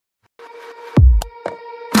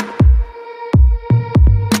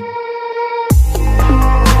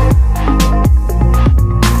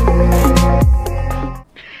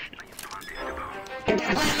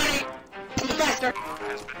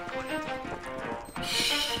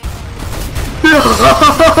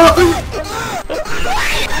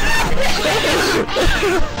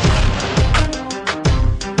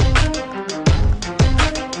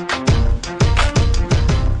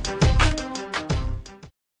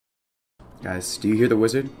Guys, do you hear the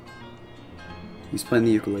wizard? He's playing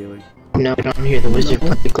the ukulele. No, I don't hear the wizard play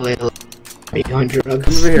the ukulele. Are you on drugs?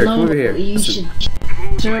 Come over here, no, come over here. You should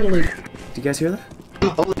totally. Do you guys hear that?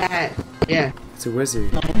 Oh, that. Yeah. It's a wizard.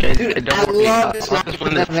 Dude, I love this one.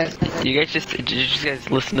 You guys just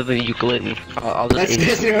listen to the ukulele. I'll just Let's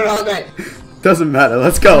just do it all night. Doesn't matter,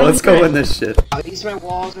 let's go win this shit. These are my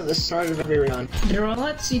walls at the start of every round. They're all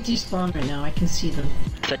at CT spawn right now. I can see them.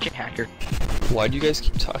 Such a hacker. Why do you guys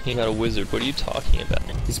keep talking about a wizard? What are you talking about?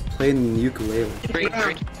 He's playing the ukulele. Break.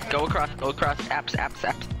 Go across.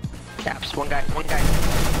 Apps. One guy.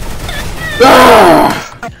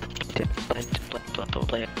 Ah!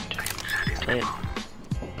 Play it.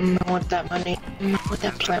 I want that money. I want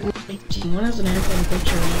that plant money. One has an airplane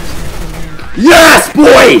picture and one has an airplane there. Yes,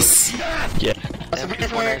 boys! Yeah.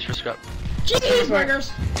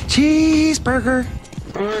 Cheeseburgers! Cheeseburger!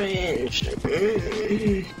 Orange.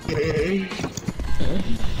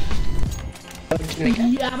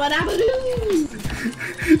 Yabba-dabba-doo!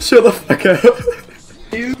 Shut the fuck up.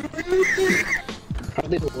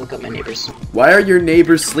 Probably will look up my neighbors. Why are your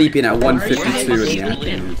neighbors sleeping at 1:52 in the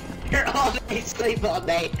afternoon? They're all day, sleep all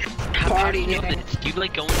day. How do you know this? You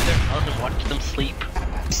like go into their house and watch them sleep?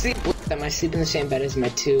 I sleep with them. I sleep in the same bed as my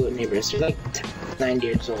two neighbors. They're like 90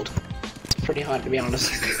 years old. It's pretty hot, to be honest.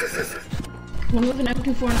 One with an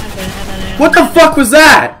M249. What the fuck was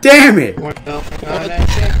that? Damn it!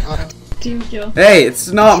 Team kill. Hey, it's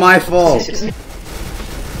not my fault.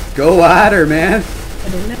 Go at her, man. I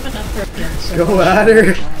didn't have enough for again, so Go at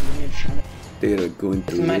her. They're going It's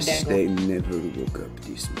through my this. dangle. They never woke up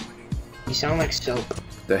this morning. You sound like soap.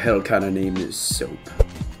 The hell kind of name is Soap?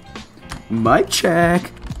 Mic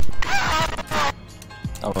check.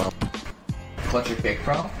 Oh well. Clutch your kick,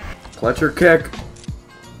 bro. Clutch or kick.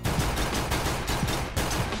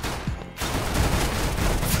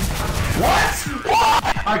 What?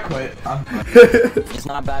 I quit. I'm done. It's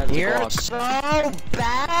not bad as You're so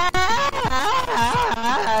bad!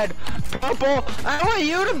 Purple, I want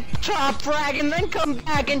you to top frag and then come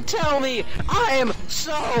back and tell me I am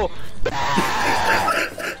so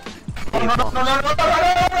bad!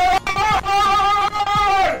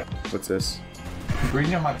 What's this? You're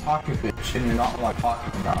breathing in my pocket, bitch, and you're not in my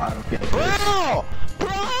pocket. No, I don't get it. Bro!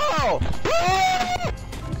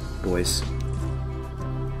 Boys,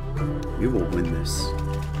 we will win this.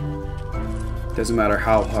 Doesn't matter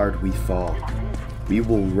how hard we fall. We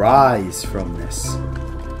will rise from this.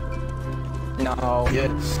 No.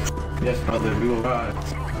 Yes. Yes, brother, we will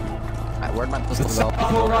rise. Where'd my pistol go?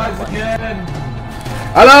 I will rise again!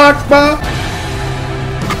 Allah Akbar!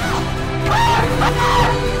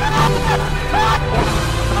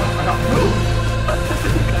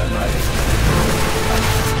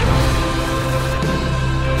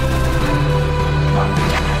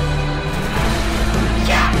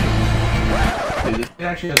 Dude, this thing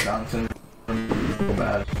actually has bouncing. So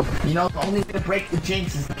bad. You know, the only way to break the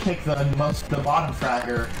jinx is to kick the bottom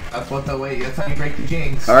fragger. That's how you break the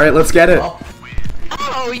jinx. Alright, let's get it. Oh.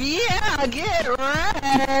 Oh yeah, get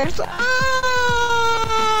wrecked!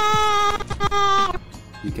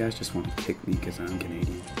 You guys just want to kick me because I'm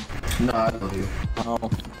Canadian. No, I love you. Oh,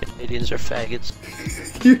 Canadians are faggots.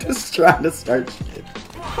 You're just trying to start shit.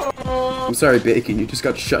 I'm sorry, Bacon, you just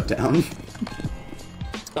got shut down.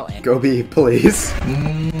 Oh, Go B, please.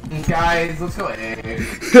 Guys, let's go A.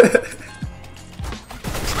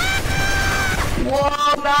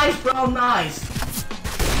 Whoa, nice, bro, nice.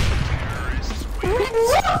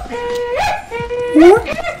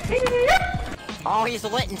 Oh, he's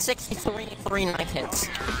lit in 63 3-9 hits.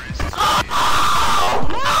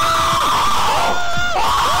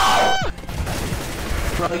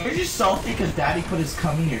 Bro, you're just salty because Daddy put his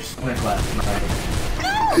cum in your stomach last night.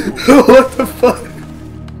 What the fuck?